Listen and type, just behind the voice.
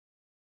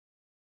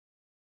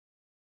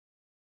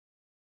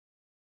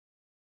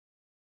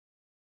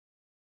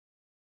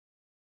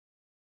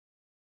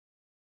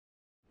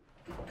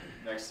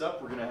Next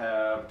up, we're going to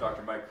have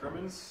Dr. Mike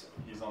Crimmins.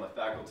 He's on the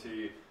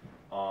faculty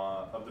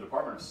of the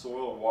Department of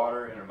Soil,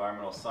 Water, and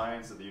Environmental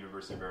Science at the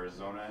University of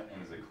Arizona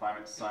and is a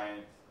climate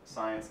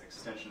science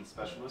extension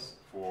specialist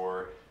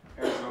for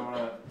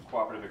Arizona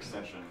Cooperative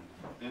Extension.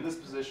 In this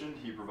position,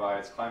 he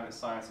provides climate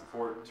science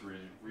support to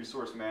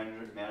resource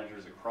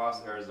managers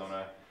across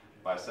Arizona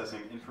by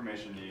assessing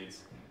information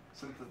needs,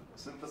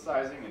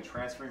 synthesizing and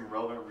transferring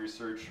relevant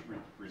research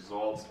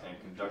results, and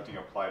conducting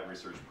applied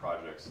research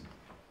projects.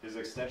 His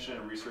extension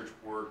and research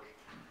work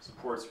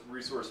supports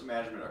resource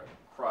management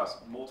across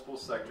multiple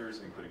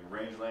sectors, including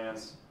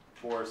rangelands,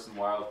 forests and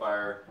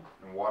wildfire,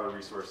 and water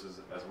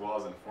resources, as well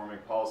as informing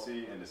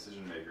policy and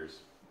decision makers.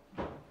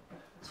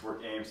 This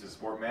work aims to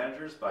support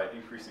managers by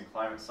increasing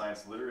climate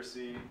science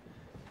literacy,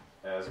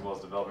 as well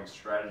as developing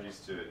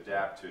strategies to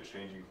adapt to a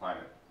changing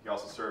climate. He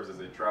also serves as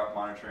a drought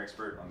monitoring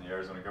expert on the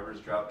Arizona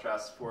Governor's Drought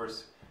Task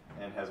Force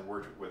and has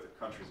worked with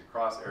countries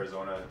across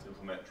Arizona to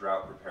implement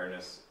drought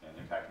preparedness and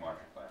impact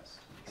monitoring plans.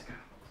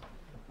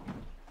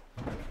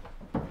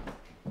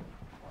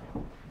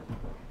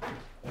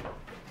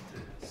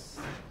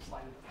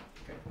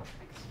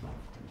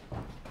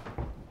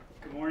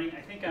 Good morning.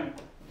 I think I'm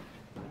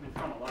in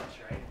front of lunch,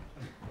 right?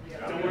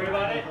 Yeah. Don't worry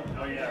about it?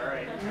 Oh yeah, all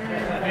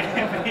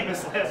right.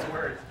 Famous last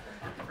words.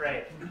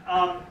 Right.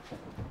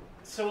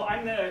 So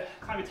I'm the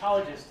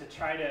climatologist to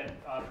try to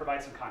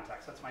provide some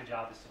context. That's my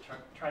job, is to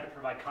try to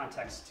provide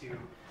context to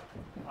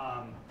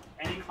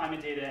any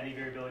climate data, any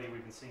variability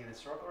we've been seeing in the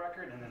historical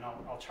record, and then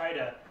I'll try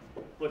to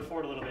look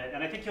forward a little bit.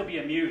 And I think you'll be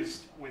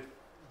amused with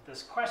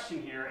this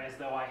question here as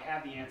though I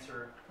have the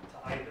answer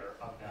to either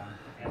of them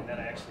and that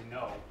I actually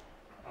know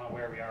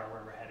where we are,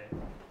 where we're headed.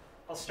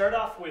 I'll start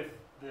off with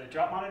the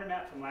drought monitor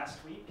map from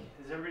last week.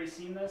 Has everybody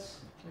seen this?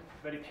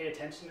 Everybody pay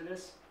attention to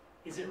this?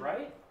 Is it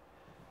right?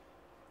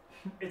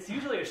 It's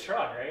usually a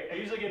shrug, right? I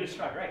usually get a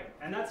shrug, right?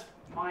 And that's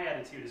my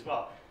attitude as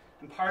well.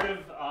 I'm part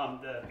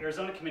of the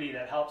Arizona committee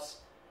that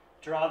helps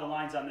draw the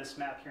lines on this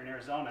map here in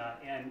Arizona,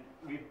 and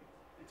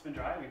it's been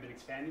dry, we've been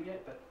expanding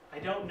it, but I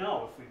don't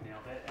know if we've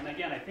nailed it. And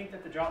again, I think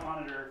that the drought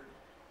monitor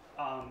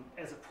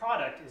as a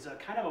product is a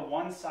kind of a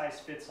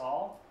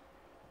one-size-fits-all.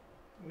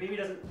 Maybe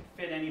doesn't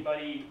fit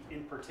anybody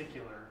in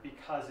particular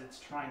because it's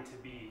trying to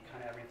be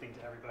kind of everything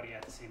to everybody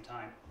at the same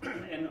time.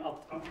 And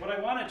what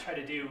I want to try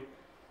to do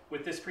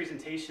with this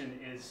presentation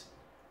is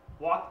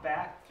walk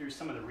back through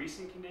some of the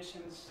recent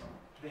conditions.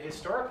 The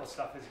historical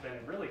stuff has been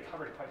really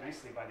covered quite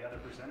nicely by the other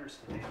presenters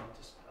today.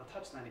 I'll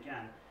touch on that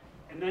again.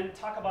 And then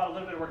talk about a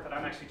little bit of work that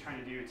I'm actually trying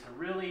to do to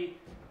really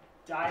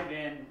dive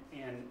in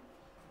and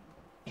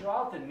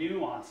draw out the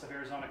nuance of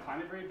Arizona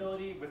climate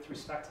variability with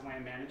respect to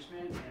land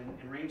management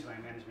and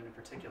rangeland management in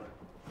particular.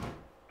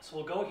 So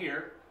we'll go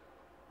here.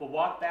 We'll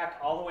walk back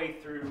all the way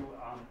through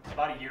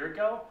about a year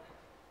ago.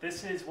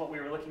 This is what we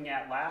were looking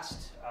at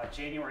last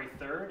January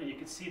 3rd, and you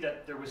can see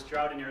that there was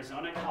drought in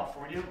Arizona.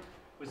 California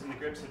was in the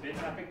grips of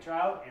its epic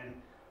drought, and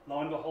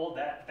lo and behold,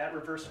 that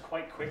reversed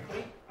quite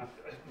quickly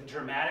in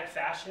dramatic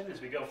fashion as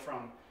we go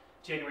from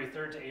January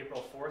 3rd to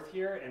April 4th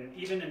here. And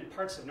even in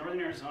parts of northern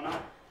Arizona,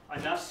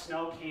 enough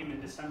snow came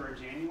in December and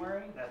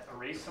January that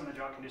erased some of the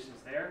drought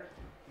conditions there.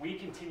 We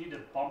continue to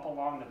bump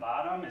along the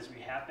bottom as we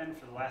have been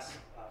for the last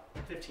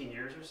 15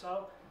 years or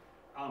so.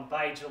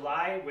 By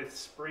July, with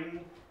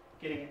spring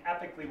getting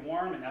epically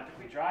warm and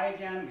epically dry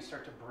again, we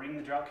start to bring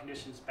the drought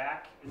conditions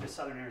back into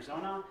southern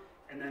Arizona.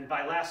 And then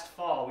by last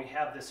fall, we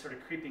have this sort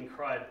of creeping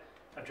crud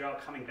of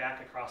drought coming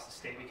back across the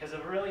state because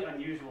of a really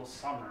unusual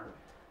summer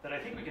that I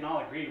think we can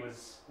all agree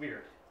was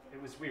weird.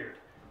 It was weird.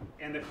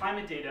 And the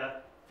climate data,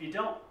 if you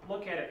don't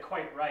look at it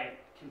quite right,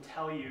 can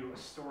tell you a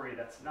story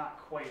that's not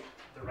quite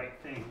the right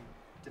thing,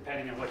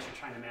 depending on what you're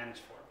trying to manage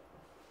for.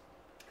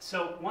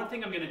 So one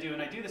thing I'm going to do,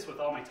 and I do this with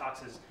all my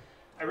talks, is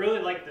I really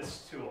like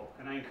this tool,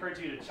 and I encourage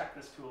you to check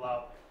this tool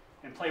out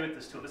and play with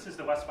this tool. This is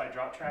the West-Wide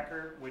Drought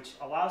Tracker, which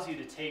allows you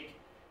to take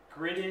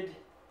gridded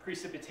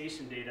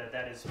precipitation data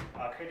that is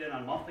created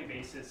on a monthly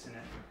basis, and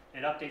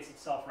it updates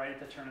itself right at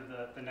the turn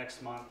of the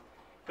next month.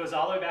 It goes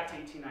all the way back to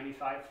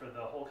 1895 for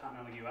the whole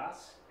continental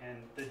U.S., and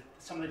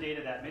some of the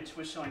data that Mitch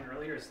was showing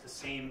earlier is the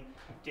same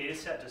data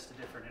set, just a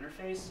different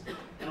interface.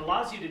 It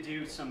allows you to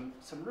do some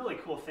really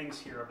cool things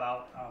here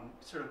about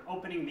sort of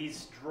opening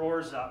these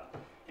drawers up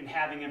and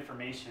having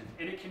information.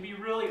 And it can be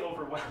really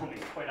overwhelming,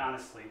 quite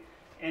honestly.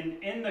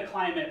 And in the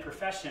climate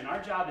profession,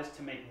 our job is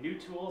to make new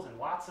tools and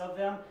lots of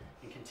them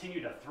and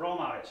continue to throw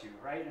them out at you,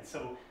 right? And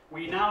so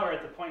we now are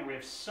at the point where we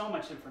have so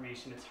much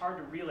information, it's hard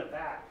to reel it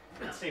back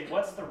and say,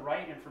 what's the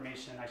right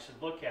information I should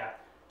look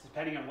at,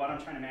 depending on what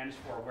I'm trying to manage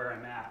for, where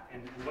I'm at,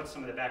 and what's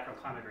some of the background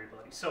climate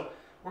variability. So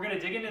we're going to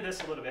dig into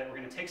this a little bit. We're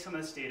going to take some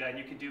of this data, and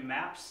you can do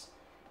maps,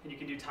 and you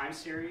can do time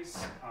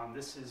series.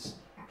 This is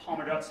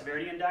Palmer Drought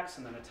Severity Index,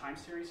 and then a time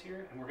series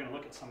here, and we're going to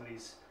look at some of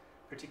these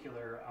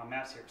particular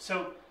maps here.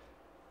 So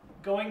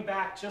going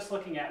back, just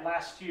looking at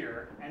last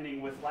year,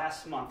 ending with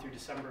last month through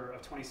December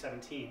of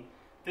 2017,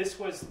 this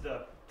was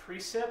the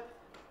precip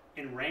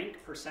in rank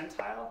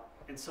percentile.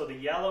 And so the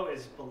yellow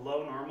is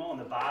below normal,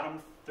 and the bottom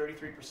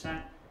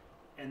 33%.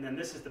 And then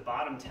this is the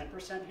bottom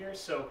 10% here.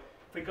 So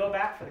If we go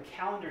back for the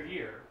calendar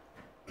year,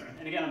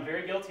 and again, I'm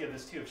very guilty of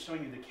this too, of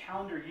showing you the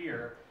calendar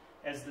year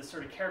as the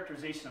sort of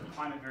characterization of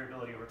climate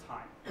variability over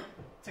time.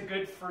 It's a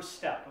good first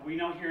step, but we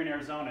know here in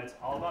Arizona it's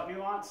all about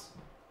nuance,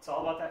 it's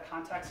all about that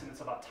context, and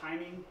it's about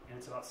timing, and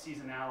it's about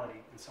seasonality.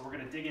 And so we're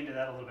going to dig into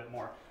that a little bit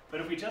more. But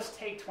if we just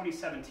take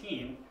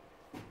 2017,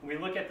 and we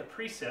look at the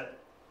precip,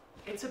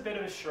 it's a bit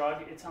of a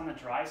shrug. It's on the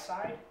dry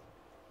side.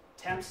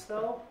 Temps,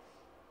 though,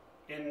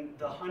 in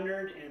the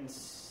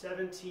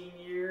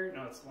 117-year,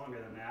 no, it's longer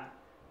than that,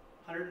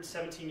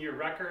 117-year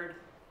record,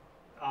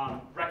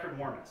 record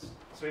warmest.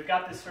 So we've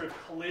got this sort of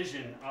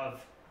collision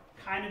of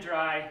kind of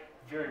dry,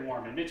 very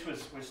warm. And Mitch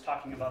was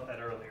talking about that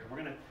earlier. We're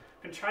going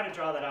to try to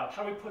draw that out.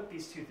 How do we put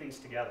these two things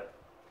together?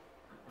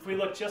 If we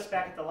look just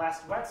back at the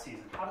last wet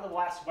season, how did the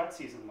last wet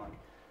season look?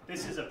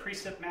 This is a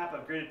precip map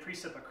of gridded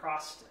precip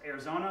across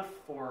Arizona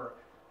for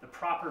the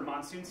proper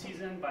monsoon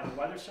season by the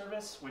Weather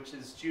Service, which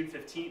is June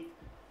 15th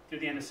through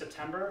the end of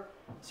September.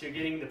 So you're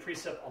getting the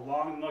precip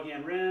along the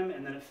Mogollon Rim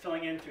and then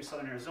filling in through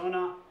southern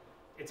Arizona.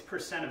 It's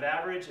percent of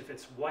average. If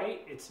it's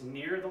white, it's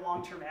near the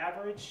long-term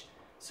average.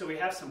 So we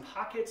have some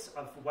pockets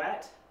of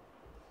wet,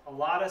 a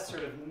lot of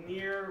sort of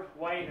near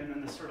white, and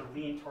then the sort of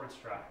lean towards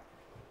dry.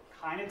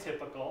 Kind of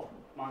typical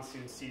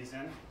monsoon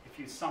season if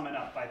you sum it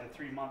up by the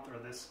 3-month or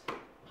this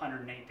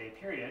 108-day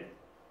period.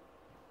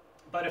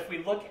 But if we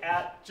look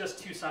at just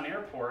Tucson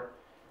Airport,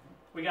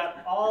 we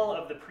got all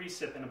of the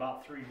precip in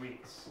about 3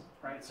 weeks,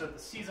 right? So the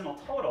seasonal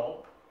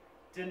total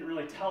didn't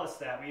really tell us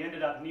that. We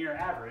ended up near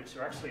average,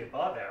 or actually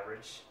above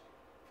average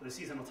for the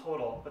seasonal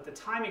total. But the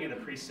timing of the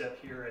precip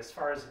here, as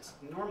far as its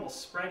normal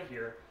spread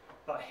here,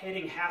 about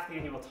hitting half the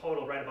annual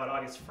total right about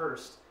August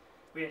 1st,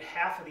 we had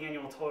half of the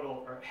annual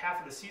total, or half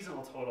of the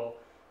seasonal total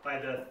by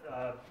the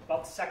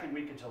about the second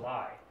week of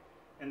July,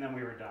 and then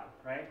we were done,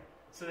 right?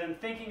 So then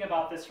thinking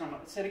about this from,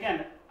 so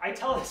again, I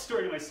tell this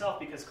story to myself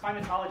because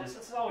climatologists,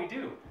 this is all we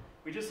do.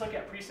 We just look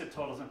at precip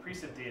totals and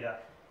precip data.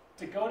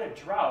 To go to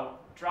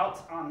drought,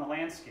 drought's on the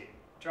landscape.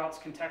 Drought's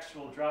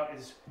contextual. Drought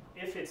is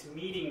if it's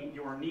meeting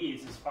your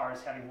needs as far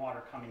as having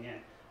water coming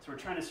in. So we're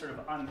trying to sort of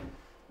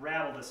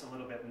unravel this a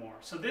little bit more.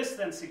 So this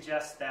then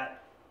suggests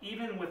that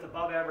even with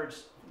above average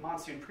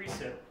monsoon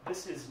precip,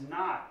 this is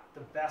not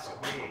the best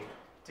way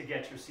to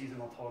get your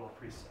seasonal total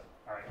precip.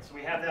 All right, so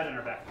we have that in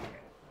our back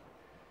pocket.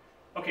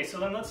 Okay, so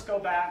then let's go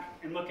back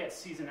and look at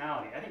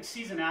seasonality. I think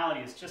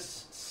seasonality is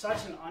just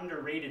such an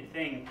underrated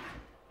thing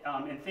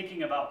in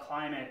thinking about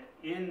climate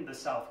in the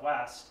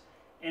Southwest,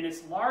 and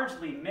it's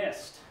largely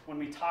missed when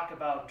we talk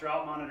about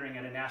drought monitoring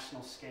at a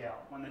national scale.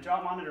 When the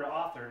drought monitor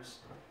authors,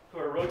 who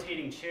are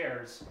rotating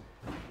chairs,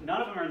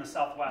 none of them are in the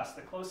Southwest.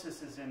 The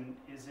closest is in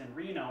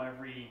Reno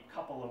every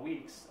couple of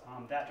weeks.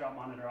 That drought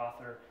monitor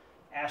author,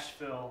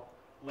 Asheville,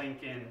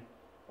 Lincoln,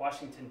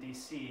 Washington,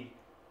 D.C.,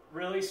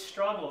 really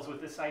struggles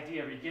with this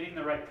idea of you getting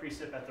the right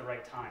precip at the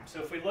right time. So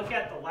if we look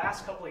at the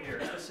last couple of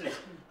years, this is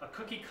a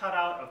cookie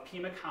cutout of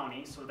Pima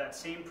County, so that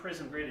same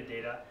PRISM graded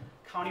data,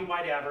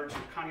 countywide average,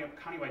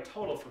 countywide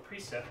total for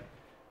precip.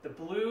 The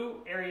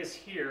blue areas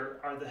here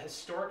are the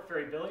historic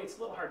variability. It's a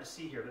little hard to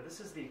see here, but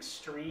this is the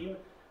extreme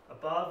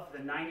above the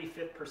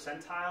 95th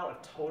percentile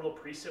of total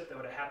precip that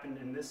would have happened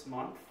in this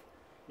month.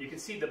 You can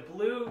see the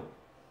blue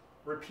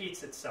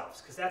repeats itself,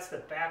 because that's the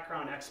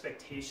background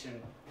expectation,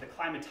 the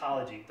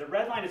climatology. The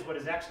red line is what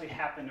has actually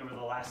happened over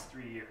the last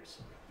 3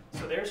 years.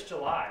 So there's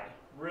July,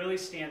 really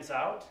stands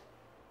out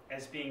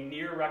as being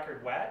near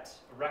record wet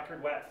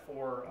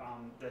for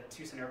the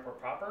Tucson Airport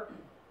proper.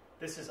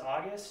 This is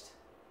August,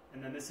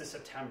 and then this is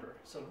September.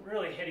 So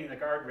really hitting the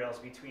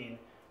guardrails between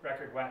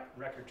record wet,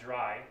 record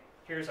dry.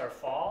 Here's our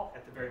fall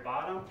at the very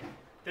bottom.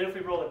 Then if we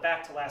roll it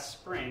back to last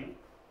spring,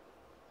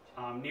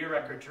 near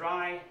record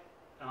dry,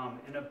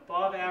 and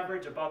above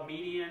average, above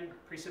median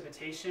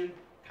precipitation,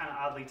 kind of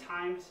oddly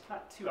timed,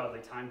 not too oddly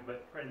timed,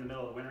 but right in the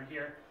middle of the winter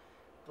here.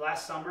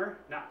 Last summer,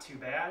 not too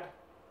bad.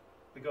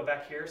 We go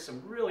back here,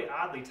 some really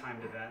oddly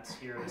timed events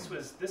here. This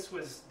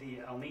was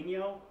the El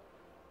Nino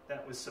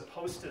that was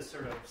supposed to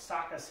sort of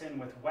sock us in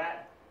with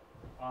wet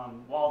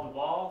wall to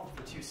wall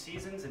for 2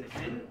 seasons, and it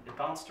didn't. It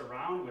bounced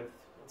around with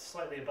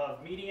slightly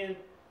above median,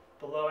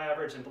 below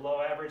average, and below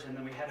average, and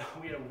then we had a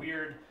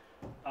weird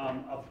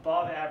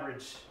above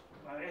average,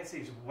 I'd say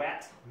it's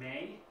wet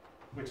May,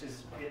 which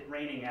is it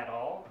raining at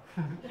all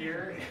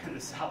here in the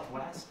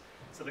Southwest.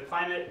 So the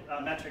climate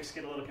metrics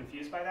get a little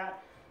confused by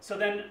that. So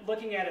then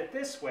looking at it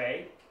this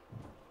way,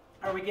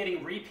 are we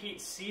getting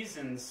repeat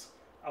seasons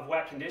of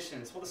wet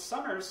conditions? Well, the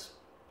summer's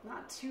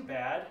not too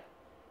bad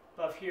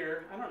above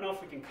here. I don't know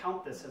if we can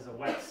count this as a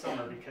wet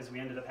summer because we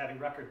ended up having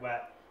record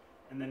wet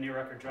and then near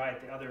record dry at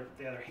the other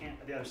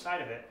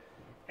side of it.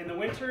 And the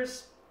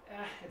winters,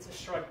 it's a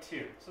shrug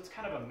too. So it's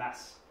kind of a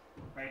mess,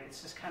 right?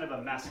 It's just kind of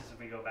a mess as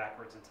we go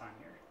backwards in time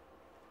here.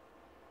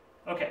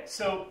 Okay,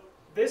 so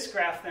this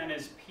graph then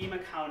is Pima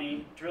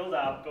County drilled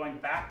out going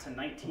back to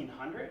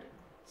 1900.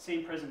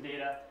 Same PRISM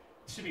data.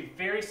 It should be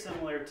very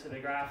similar to the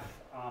graph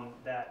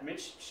that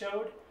Mitch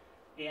showed,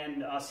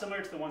 and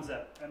similar to the ones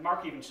that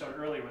Mark even showed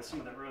earlier with some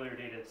of the earlier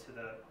data to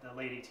the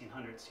late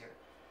 1800s here.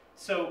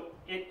 So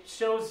it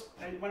shows,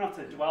 I won't have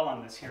to dwell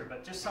on this here,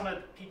 but just some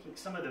of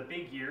the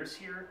big years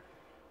here.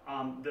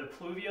 The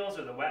pluvials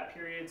or the wet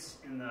periods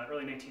in the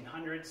early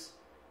 1900s,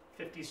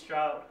 50s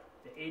drought,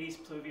 the 80s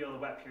pluvial, the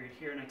wet period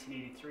here,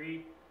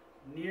 1983.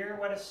 Near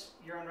wettest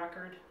year on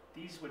record,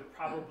 these would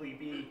probably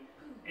be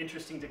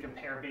interesting to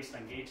compare based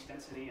on gauge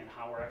density and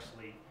how we're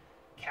actually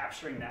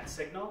capturing that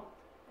signal.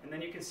 And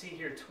then you can see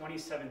here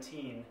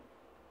 2017,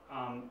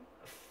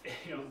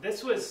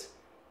 this was,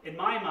 in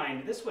my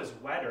mind, this was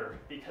wetter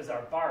because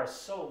our bar is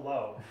so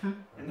low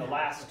in the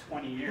last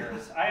 20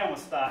 years. I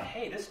almost thought,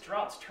 hey, this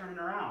drought's turning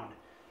around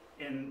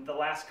in the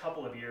last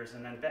couple of years.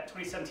 And then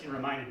 2017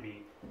 reminded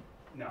me,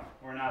 no,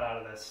 we're not out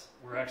of this.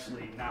 We're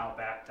actually now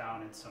back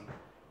down in some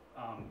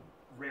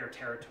rare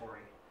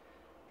territory.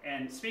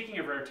 And speaking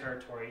of rare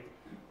territory,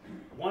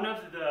 one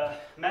of the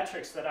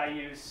metrics that I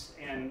use,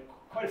 and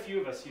quite a few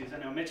of us use, I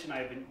know Mitch and I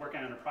have been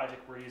working on a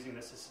project we're using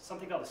this, is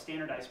something called the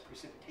Standardized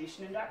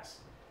Precipitation Index.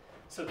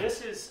 So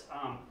this is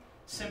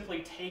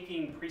simply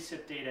taking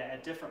precip data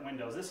at different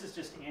windows. This is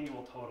just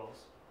annual totals.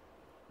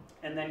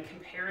 And then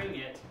comparing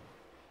it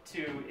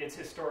to its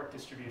historic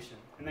distribution,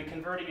 and then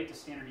converting it to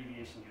standard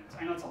deviation units.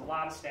 I know it's a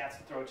lot of stats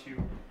to throw at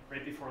you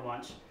right before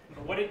lunch,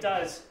 but what it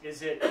does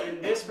is it, in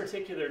this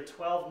particular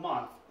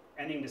 12-month,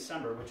 ending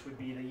December, which would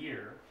be the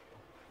year,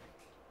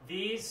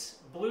 these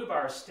blue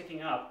bars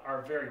sticking up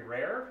are very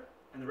rare,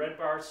 and the red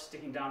bars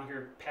sticking down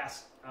here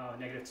past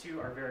 -2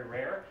 are very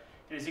rare.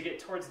 And as you get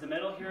towards the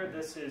middle here,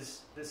 this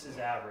is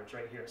average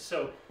right here.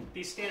 So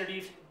these standard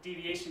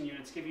deviation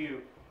units give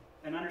you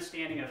an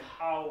understanding of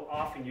how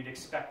often you'd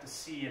expect to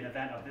see an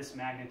event of this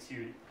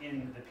magnitude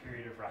in the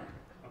period of record.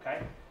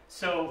 Okay,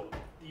 so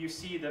you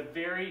see the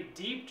very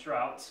deep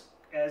droughts,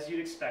 as you'd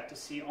expect to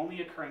see,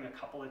 only occurring a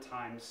couple of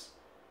times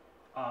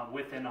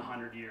within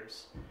 100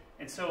 years.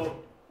 And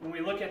so when we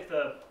look at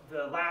the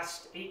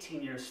last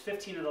 18 years,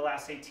 15 of the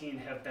last 18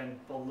 have been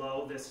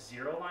below this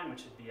 0 line,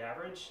 which would be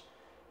average.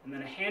 And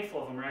then a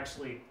handful of them are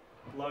actually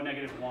below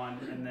 -1.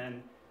 And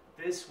then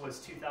this was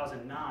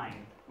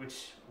 2009,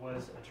 which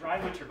was a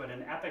dry winter, but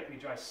an epically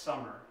dry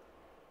summer,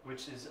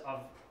 which is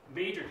of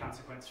major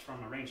consequence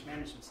from a range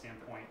management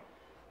standpoint,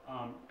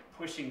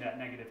 pushing that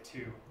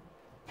 -2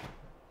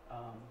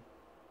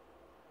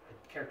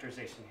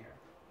 characterization here.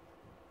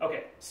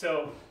 Okay,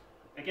 so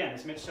again,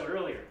 as Mitch showed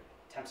earlier,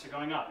 temps are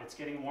going up, it's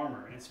getting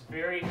warmer, and it's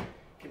very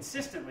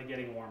consistently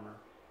getting warmer.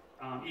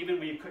 Even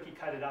when you cookie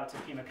cut it out to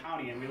Pima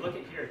County, and we look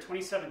at here,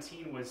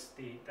 2017 was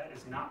that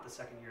is not the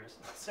second year, it's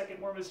the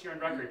second warmest year on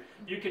record.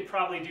 You could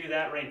probably do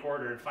that rank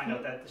order and find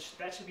out that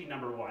that should be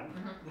number 1.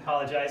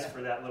 Apologize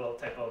for that little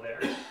typo there,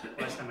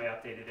 last time I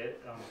updated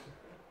it.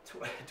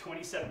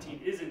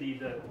 2017 is indeed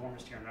the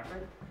warmest year on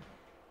record.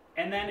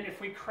 And then if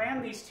we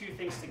cram these two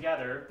things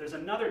together, there's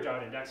another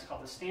drought index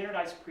called the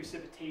Standardized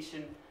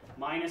Precipitation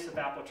minus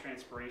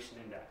Evapotranspiration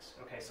Index.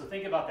 Okay, so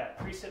think about that.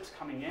 Precip's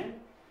coming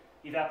in,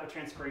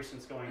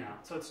 evapotranspiration's going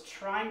out. So it's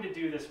trying to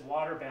do this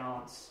water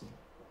balance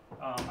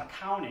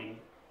accounting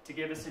to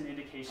give us an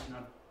indication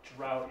of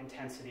drought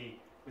intensity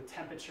with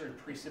temperature and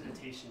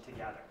precipitation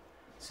together.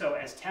 So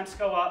as temps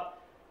go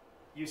up,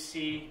 you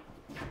see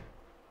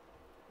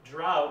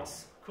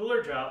droughts,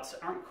 cooler droughts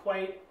aren't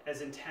quite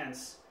as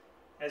intense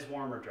as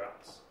warmer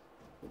droughts.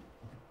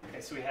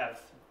 Okay, so we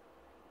have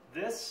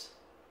this,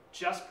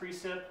 just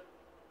precip,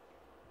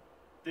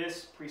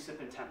 this precip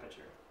and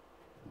temperature.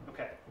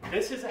 Okay,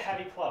 this is a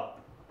heavy club.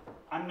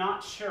 I'm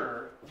not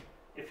sure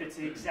if it's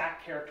the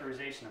exact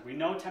characterization. We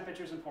know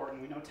temperature is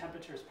important, we know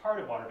temperature is part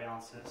of water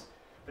balances,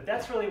 but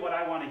that's really what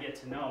I want to get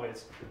to know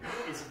is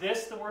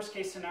this the worst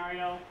case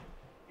scenario?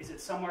 Is it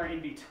somewhere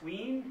in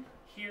between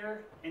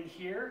here and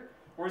here?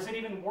 Or is it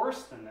even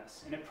worse than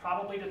this? And it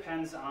probably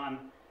depends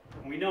on,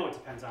 we know it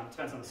depends on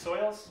the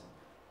soils,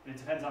 and it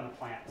depends on the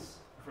plants,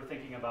 if we're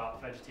thinking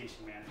about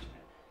vegetation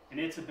management, and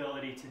its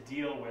ability to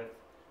deal with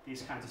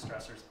these kinds of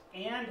stressors.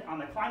 And on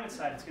the climate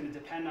side, it's going to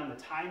depend on the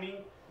timing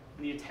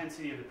and the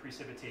intensity of the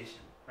precipitation,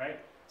 right?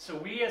 So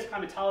we as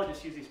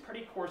climatologists use these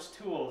pretty coarse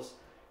tools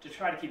to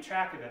try to keep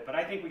track of it, but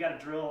I think we got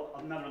to drill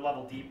another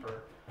level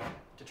deeper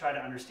to try to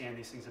understand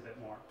these things a bit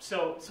more.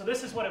 So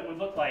this is what it would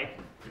look like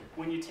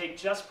when you take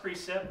just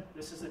precip.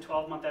 This is the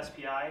 12-month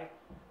SPI,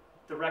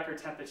 the record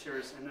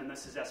temperatures, and then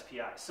this is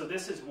SPI. So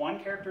this is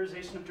one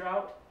characterization of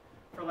drought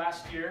for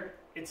last year.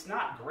 It's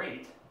not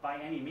great by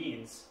any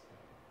means.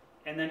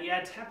 And then you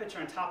add temperature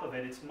on top of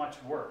it, it's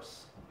much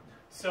worse.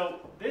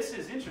 So this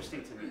is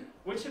interesting to me.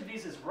 Which of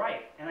these is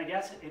right? And I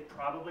guess it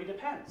probably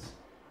depends.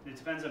 It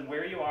depends on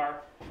where you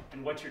are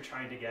and what you're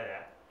trying to get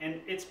at.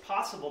 And it's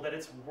possible that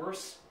it's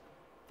worse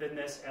than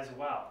this as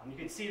well. And you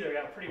can see there, we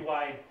have pretty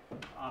wide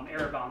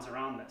error bounds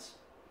around this.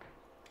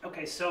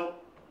 Okay, so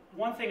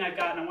one thing I've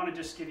got, and I want to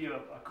just give you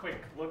a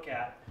quick look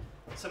at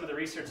some of the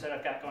research that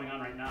I've got going on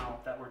right now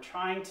that we're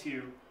trying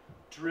to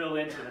drill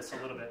into this a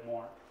little bit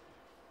more.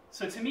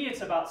 So to me,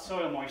 it's about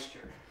soil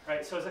moisture,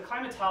 right? So as a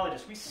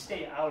climatologist, we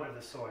stay out of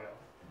the soil,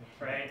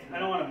 right? I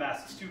don't want to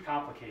mess, it's too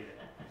complicated,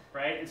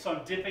 right? And so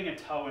I'm dipping a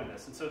toe in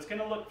this. And so it's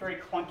going to look very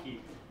clunky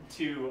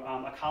to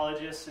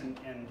ecologists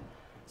and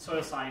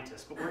soil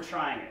scientist, but we're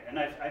trying it. And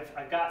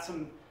I've got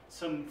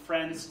some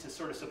friends to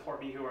sort of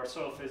support me who are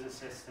soil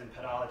physicists and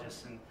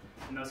pedologists and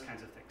those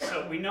kinds of things.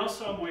 So we know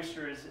soil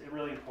moisture is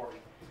really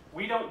important.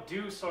 We don't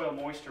do soil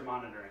moisture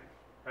monitoring,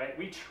 right?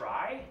 We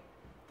try.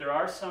 There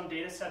are some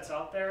data sets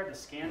out there, the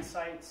scan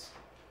sites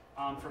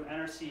from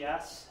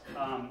NRCS.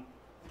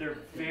 They're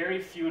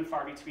very few and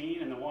far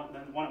between, and the one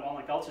at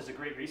Walnut Gulch is a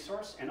great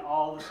resource, and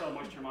all the soil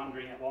moisture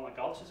monitoring at Walnut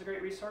Gulch is a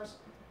great resource.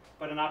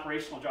 But in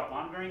operational drought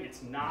monitoring,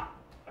 it's not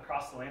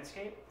across the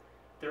landscape.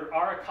 There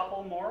are a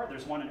couple more.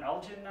 There's one in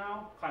Elgin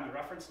now, Climate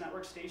Reference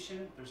Network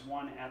Station. There's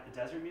one at the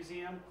Desert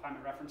Museum,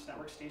 Climate Reference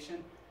Network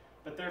Station.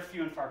 But they're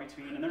few and far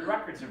between, and their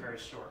records are very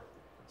short.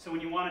 So when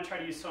you want to try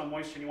to use soil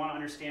moisture and you want to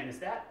understand, is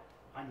that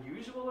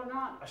unusual or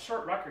not? A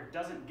short record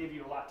doesn't give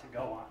you a lot to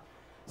go on.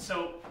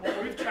 So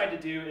what we've tried to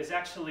do is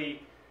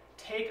actually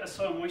take a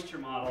soil moisture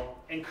model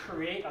and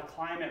create a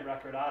climate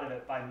record out of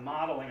it by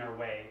modeling our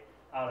way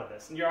out of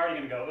this. And you're already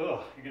going to go,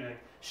 ugh, you're going to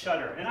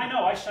shudder. And I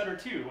know I shudder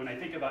too when I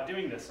think about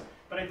doing this,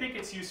 but I think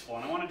it's useful,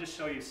 and I want to just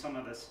show you some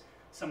of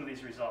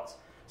these results.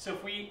 So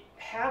if we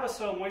have a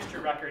soil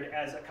moisture record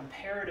as a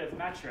comparative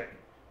metric,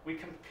 we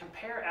can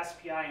compare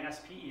SPI and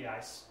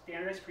SPEI,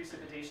 standardized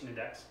precipitation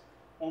index,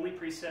 only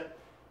precip,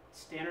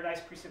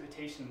 standardized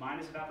precipitation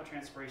minus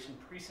evapotranspiration,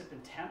 precip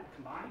and temp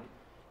combined,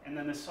 and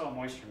then the soil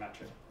moisture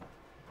metric.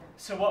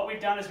 So what we've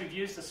done is we've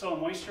used the soil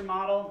moisture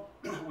model.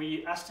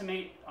 We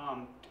estimate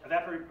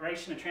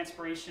evaporation and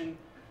transpiration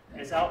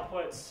as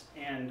outputs,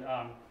 and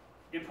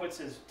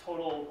inputs as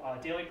total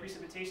daily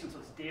precipitation. So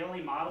it's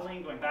daily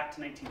modeling going back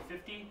to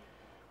 1950.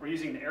 We're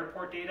using the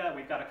airport data.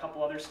 We've got a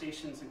couple other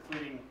stations,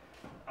 including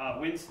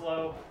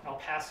Winslow, El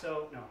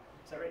Paso, no,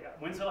 is that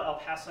right? Winslow, El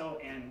Paso,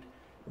 and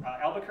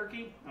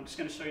Albuquerque. I'm just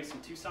going to show you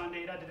some Tucson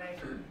data today.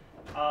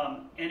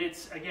 And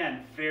it's,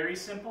 again, very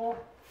simple,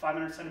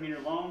 500 centimeter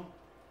loam,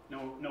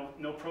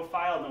 no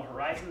profile, no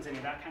horizons, any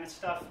of that kind of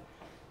stuff.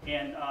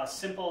 And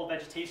simple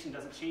vegetation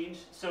doesn't change.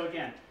 So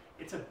again,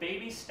 it's a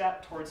baby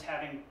step towards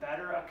having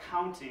better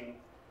accounting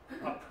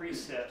of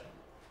precip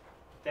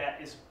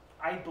that is,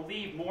 I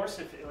believe, more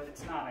sophisticated.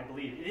 It's not, I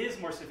believe. It is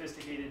more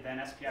sophisticated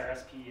than SPI or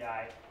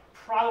SPEI,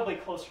 probably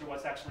closer to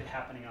what's actually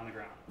happening on the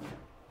ground.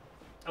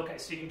 Okay,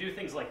 so you can do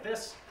things like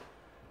this.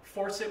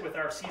 Force it with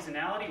our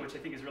seasonality, which I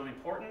think is really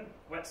important.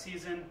 Wet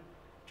season,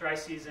 dry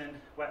season,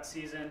 wet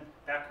season,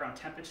 background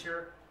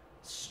temperature,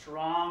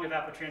 strong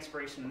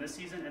evapotranspiration in this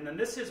season. And then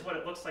this is what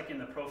it looks like in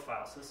the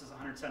profile. So this is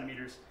 100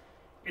 centimeters.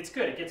 It's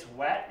good. It gets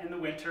wet in the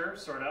winter,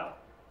 sort of.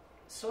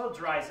 Soil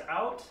dries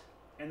out,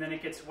 and then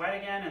it gets wet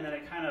again, and then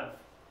it kind of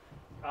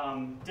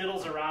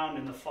diddles around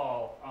in the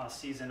fall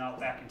season out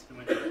back into the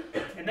winter.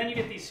 And then you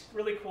get these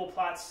really cool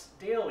plots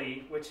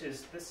daily, which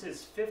is, this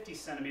is 50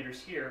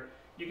 centimeters here.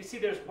 You can see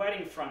there's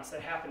wetting fronts that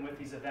happen with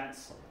these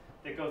events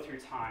that go through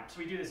time. So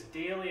we do this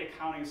daily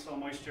accounting of soil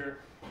moisture,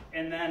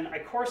 and then I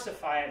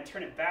coarsify it and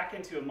turn it back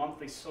into a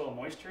monthly soil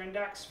moisture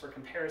index for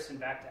comparison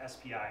back to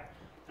SPI.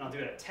 And I'll do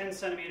it at 10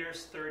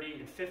 centimeters, 30,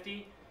 and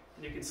 50.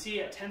 And you can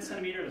see at 10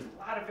 centimeters, there's a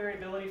lot of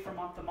variability from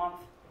month to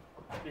month.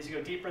 As you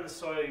go deeper in the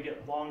soil, you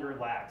get longer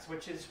lags,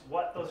 which is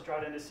what those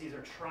drought indices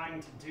are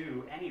trying to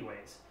do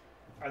anyways.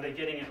 Are they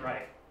getting it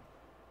right?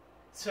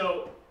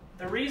 So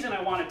the reason I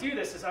want to do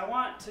this is I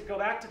want to go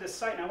back to this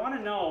site and I want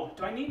to know,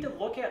 do I need to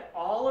look at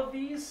all of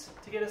these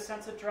to get a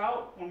sense of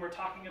drought when we're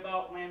talking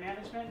about land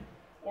management?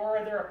 Or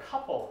are there a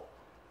couple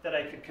that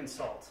I could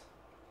consult?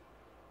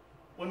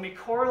 When we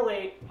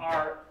correlate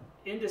our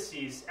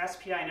indices,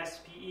 SPI and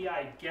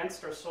SPEI,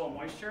 against our soil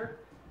moisture,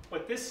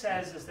 what this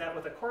says is that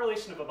with a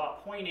correlation of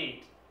about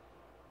 0.8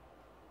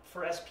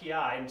 for SPI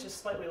and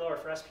just slightly lower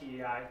for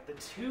SPEI, the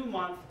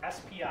 2-month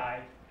SPI,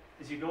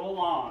 as you go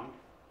along,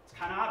 it's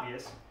kind of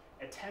obvious,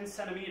 at 10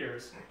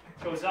 centimeters,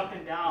 goes up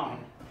and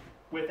down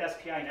with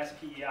SPI and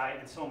SPEI,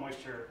 and soil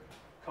moisture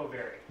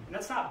covary. And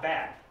that's not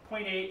bad.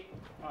 0.8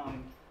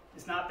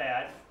 is not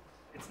bad.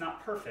 It's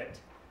not perfect.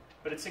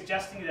 But it's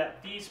suggesting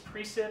that these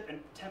precip and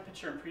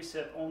temperature and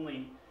precip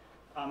only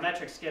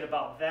metrics get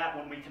about that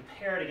when we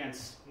compare it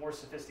against more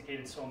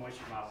sophisticated soil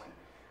moisture modeling.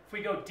 If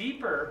we go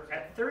deeper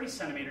at 30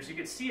 centimeters, you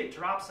can see it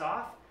drops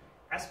off.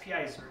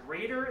 SPI is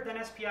greater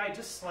than SPI,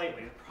 just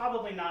slightly.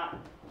 Probably not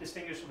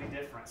distinguishably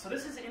different. So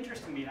this is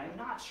interesting to me, and I'm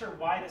not sure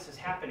why this is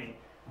happening,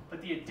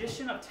 but the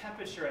addition of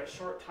temperature at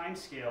short time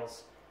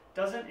scales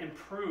doesn't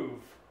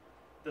improve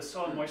the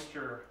soil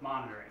moisture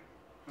monitoring,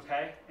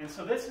 okay? And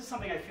so this is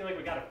something I feel like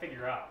we got to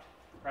figure out,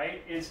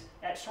 right? Is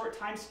at short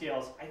time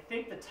scales, I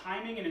think the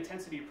timing and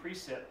intensity of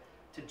precip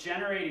to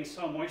generating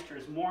soil moisture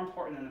is more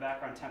important than the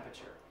background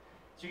temperature.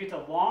 So you get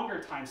to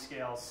longer time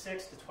scales,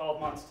 6 to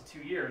 12 months to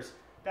 2 years,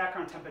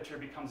 background temperature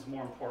becomes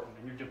more important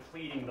and you're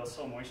depleting those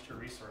soil moisture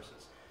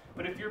resources.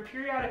 But if you're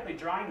periodically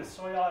drying the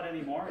soil out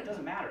anymore, it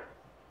doesn't matter,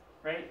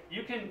 right?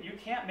 You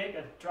can't make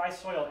a dry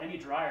soil any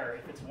drier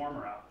if it's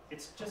warmer out.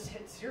 It's just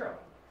hit zero,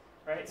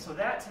 right? So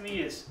that to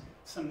me is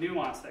some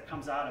nuance that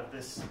comes out of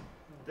this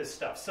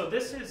stuff. So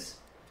this is,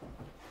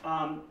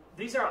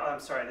 these are, I'm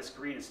sorry, this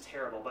green is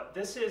terrible, but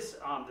this is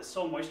the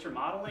soil moisture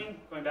modeling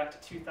going back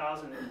to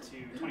 2000 to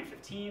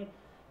 2015.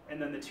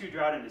 and then the two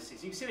drought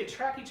indices. You can see they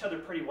track each other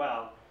pretty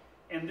well,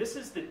 and this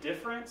is the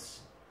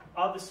difference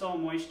of the soil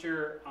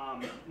moisture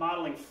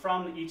modeling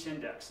from each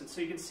index. And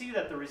so you can see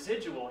that the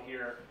residual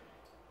here,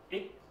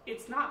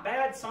 it's not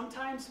bad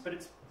sometimes, but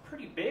it's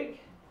pretty big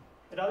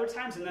at other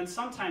times, and then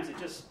sometimes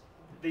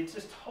they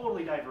just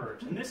totally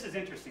diverge. And this is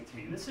interesting to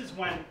me. And this is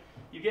when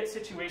you get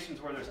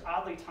situations where there's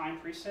oddly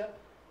timed precip,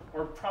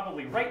 or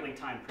probably rightly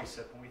timed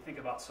precip when we think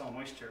about soil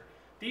moisture.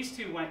 These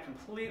two went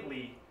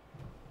completely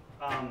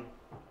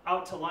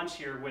out to lunch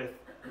here with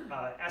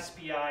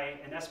SPI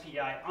and SPI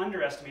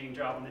underestimating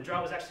drought, and the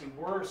drought was actually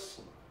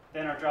worse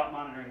than our drought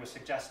monitoring was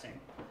suggesting.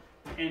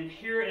 And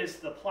here is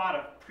the plot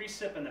of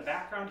precip in the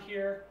background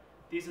here.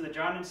 These are the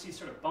drought indices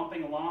sort of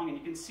bumping along, and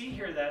you can see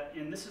here that,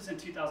 and this is in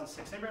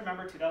 2006. Anybody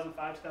remember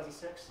 2005,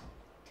 2006?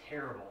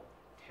 Terrible,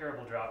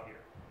 terrible drought here.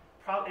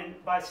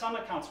 And by some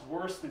accounts,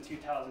 worse than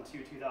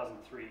 2002,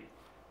 2003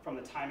 from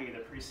the timing of the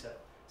precip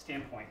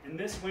standpoint. And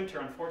this winter,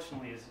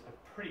 unfortunately, is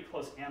a pretty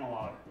close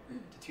analog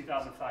to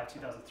 2005,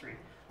 2003.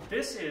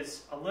 This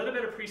is a little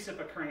bit of precip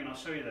occurring, and I'll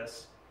show you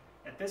this.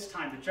 At this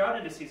time, the drought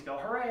indices go,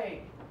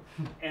 hooray!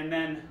 And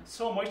then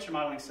soil moisture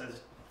modeling says,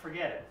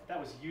 forget it, that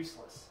was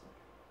useless.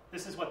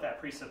 This is what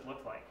that precip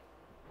looked like.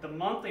 The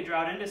monthly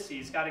drought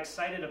indices got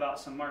excited about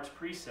some March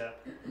precip,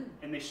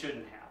 and they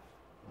shouldn't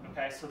have.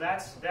 Okay, so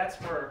that's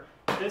where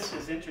this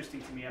is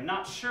interesting to me. I'm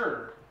not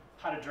sure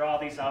how to draw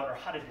these out or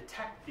how to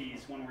detect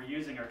these when we're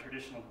using our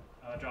traditional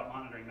drought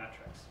monitoring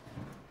metrics.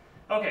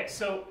 Okay,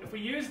 so if we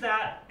use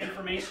that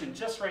information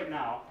just right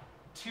now,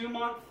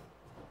 2-month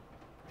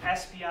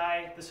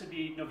SPI, this would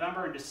be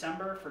November and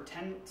December for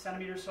 10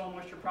 centimeter soil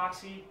moisture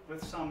proxy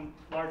with some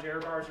large error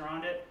bars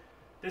around it.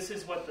 This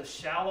is what the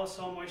shallow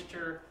soil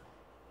moisture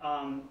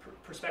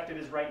perspective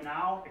is right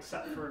now,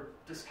 except for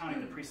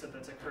discounting the precip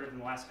that's occurred in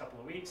the last couple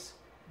of weeks.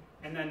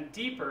 And then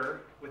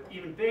deeper, with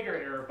even bigger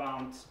error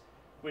bounds,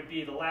 would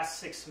be the last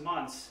 6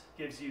 months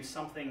gives you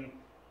something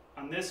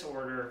on this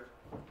order,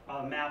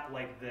 a map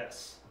like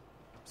this.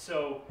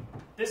 So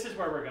this is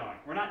where we're going.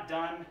 We're not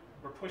done.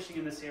 We're pushing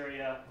in this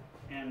area,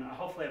 and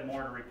hopefully have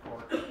more to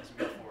report as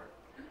we go forward.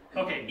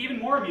 Okay, even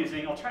more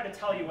amusing, I'll try to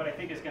tell you what I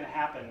think is going to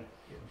happen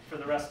for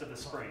the rest of the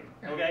spring.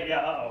 Okay, yeah,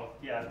 uh-oh.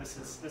 Yeah, this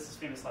is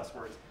famous last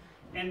words.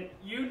 And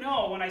you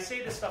know, when I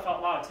say this stuff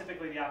out loud,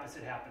 typically the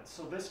opposite happens.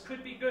 So this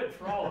could be good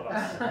for all of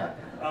us,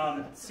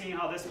 seeing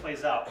how this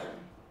plays out.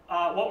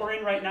 What we're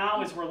in right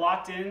now is we're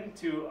locked in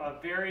to a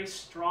very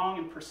strong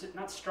and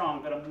not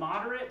strong, but a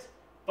moderate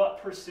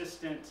but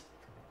persistent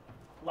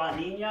La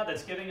Nina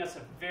that's giving us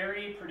a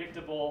very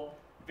predictable,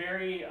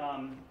 very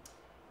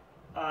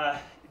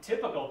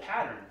typical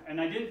pattern.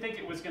 And I didn't think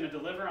it was going to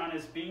deliver on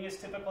as being as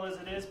typical as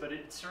it is, but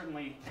it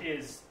certainly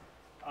is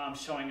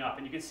showing up.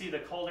 And you can see the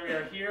colder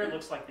air here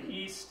looks like the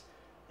east,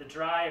 the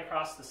dry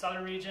across the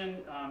southern region.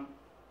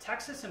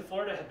 Texas and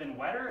Florida have been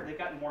wetter. They've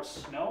gotten more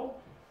snow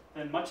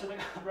than much of the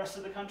rest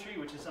of the country,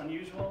 which is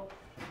unusual.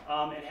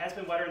 It has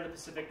been wetter in the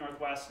Pacific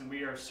Northwest, and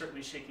we are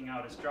certainly shaking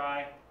out as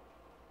dry.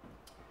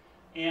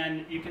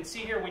 And you can see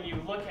here when you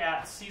look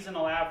at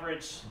seasonal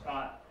average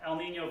El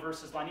Nino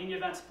versus La Nina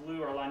events,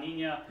 blue are La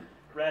Nina,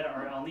 red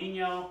are El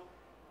Nino,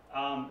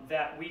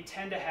 that we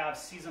tend to have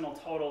seasonal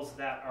totals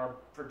that are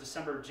for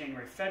December,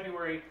 January,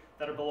 February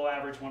that are below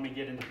average when we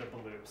get into the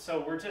blue.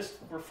 So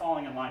we're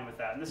falling in line with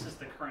that, and this is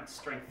the current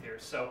strength here.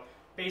 So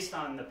based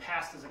on the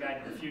past as a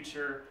guide to the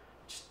future,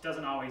 which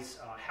doesn't always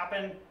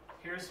happen,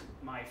 here's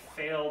my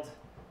failed,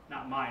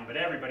 not mine, but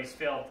everybody's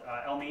failed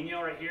El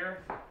Nino right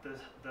here.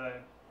 The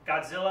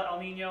Godzilla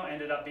El Nino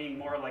ended up being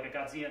more like a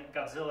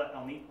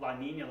Godzilla La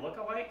Nina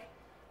lookalike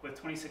with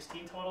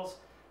 2016 totals.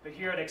 But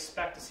here I'd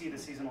expect to see the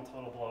seasonal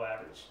total below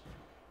average.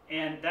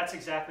 And that's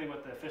exactly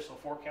what the official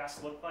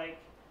forecasts look like.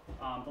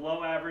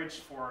 Below average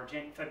for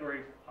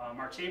February,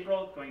 March,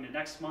 April, going to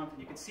next month.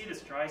 And you can see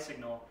this dry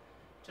signal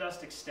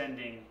just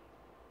extending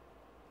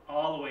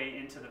all the way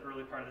into the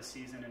early part of the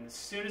season. And as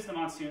soon as the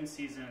monsoon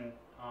season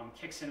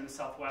kicks in the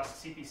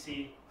Southwest,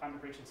 CPC,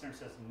 Climate Prediction Center,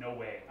 says, no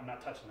way, I'm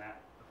not touching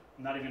that.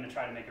 I'm not even going to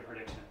try to make a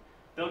prediction.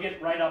 They'll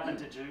get right up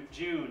into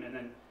June, and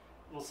then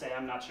we'll say,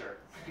 I'm not sure,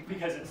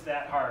 because it's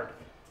that hard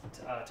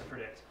to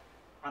predict.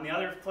 On the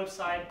other flip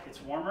side,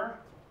 it's warmer.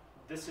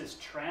 This is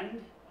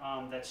trend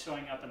that's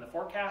showing up in the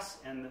forecast,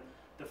 and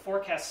the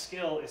forecast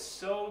skill is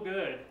so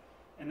good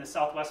in the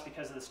Southwest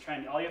because of this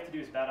trend. All you have to do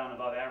is bet on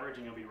above average,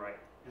 and you'll be right.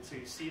 And so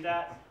you see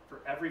that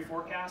for every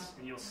forecast,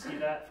 and you'll see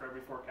that for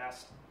every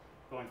forecast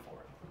going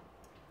forward.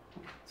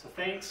 So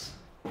thanks.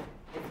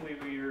 Hopefully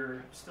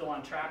we're still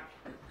on track.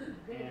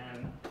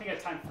 And I think I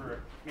have time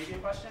for maybe a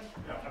question?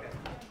 Yeah. Okay.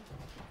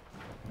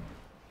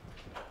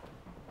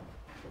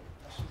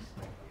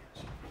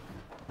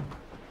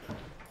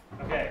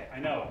 Okay, I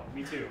know,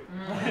 me too.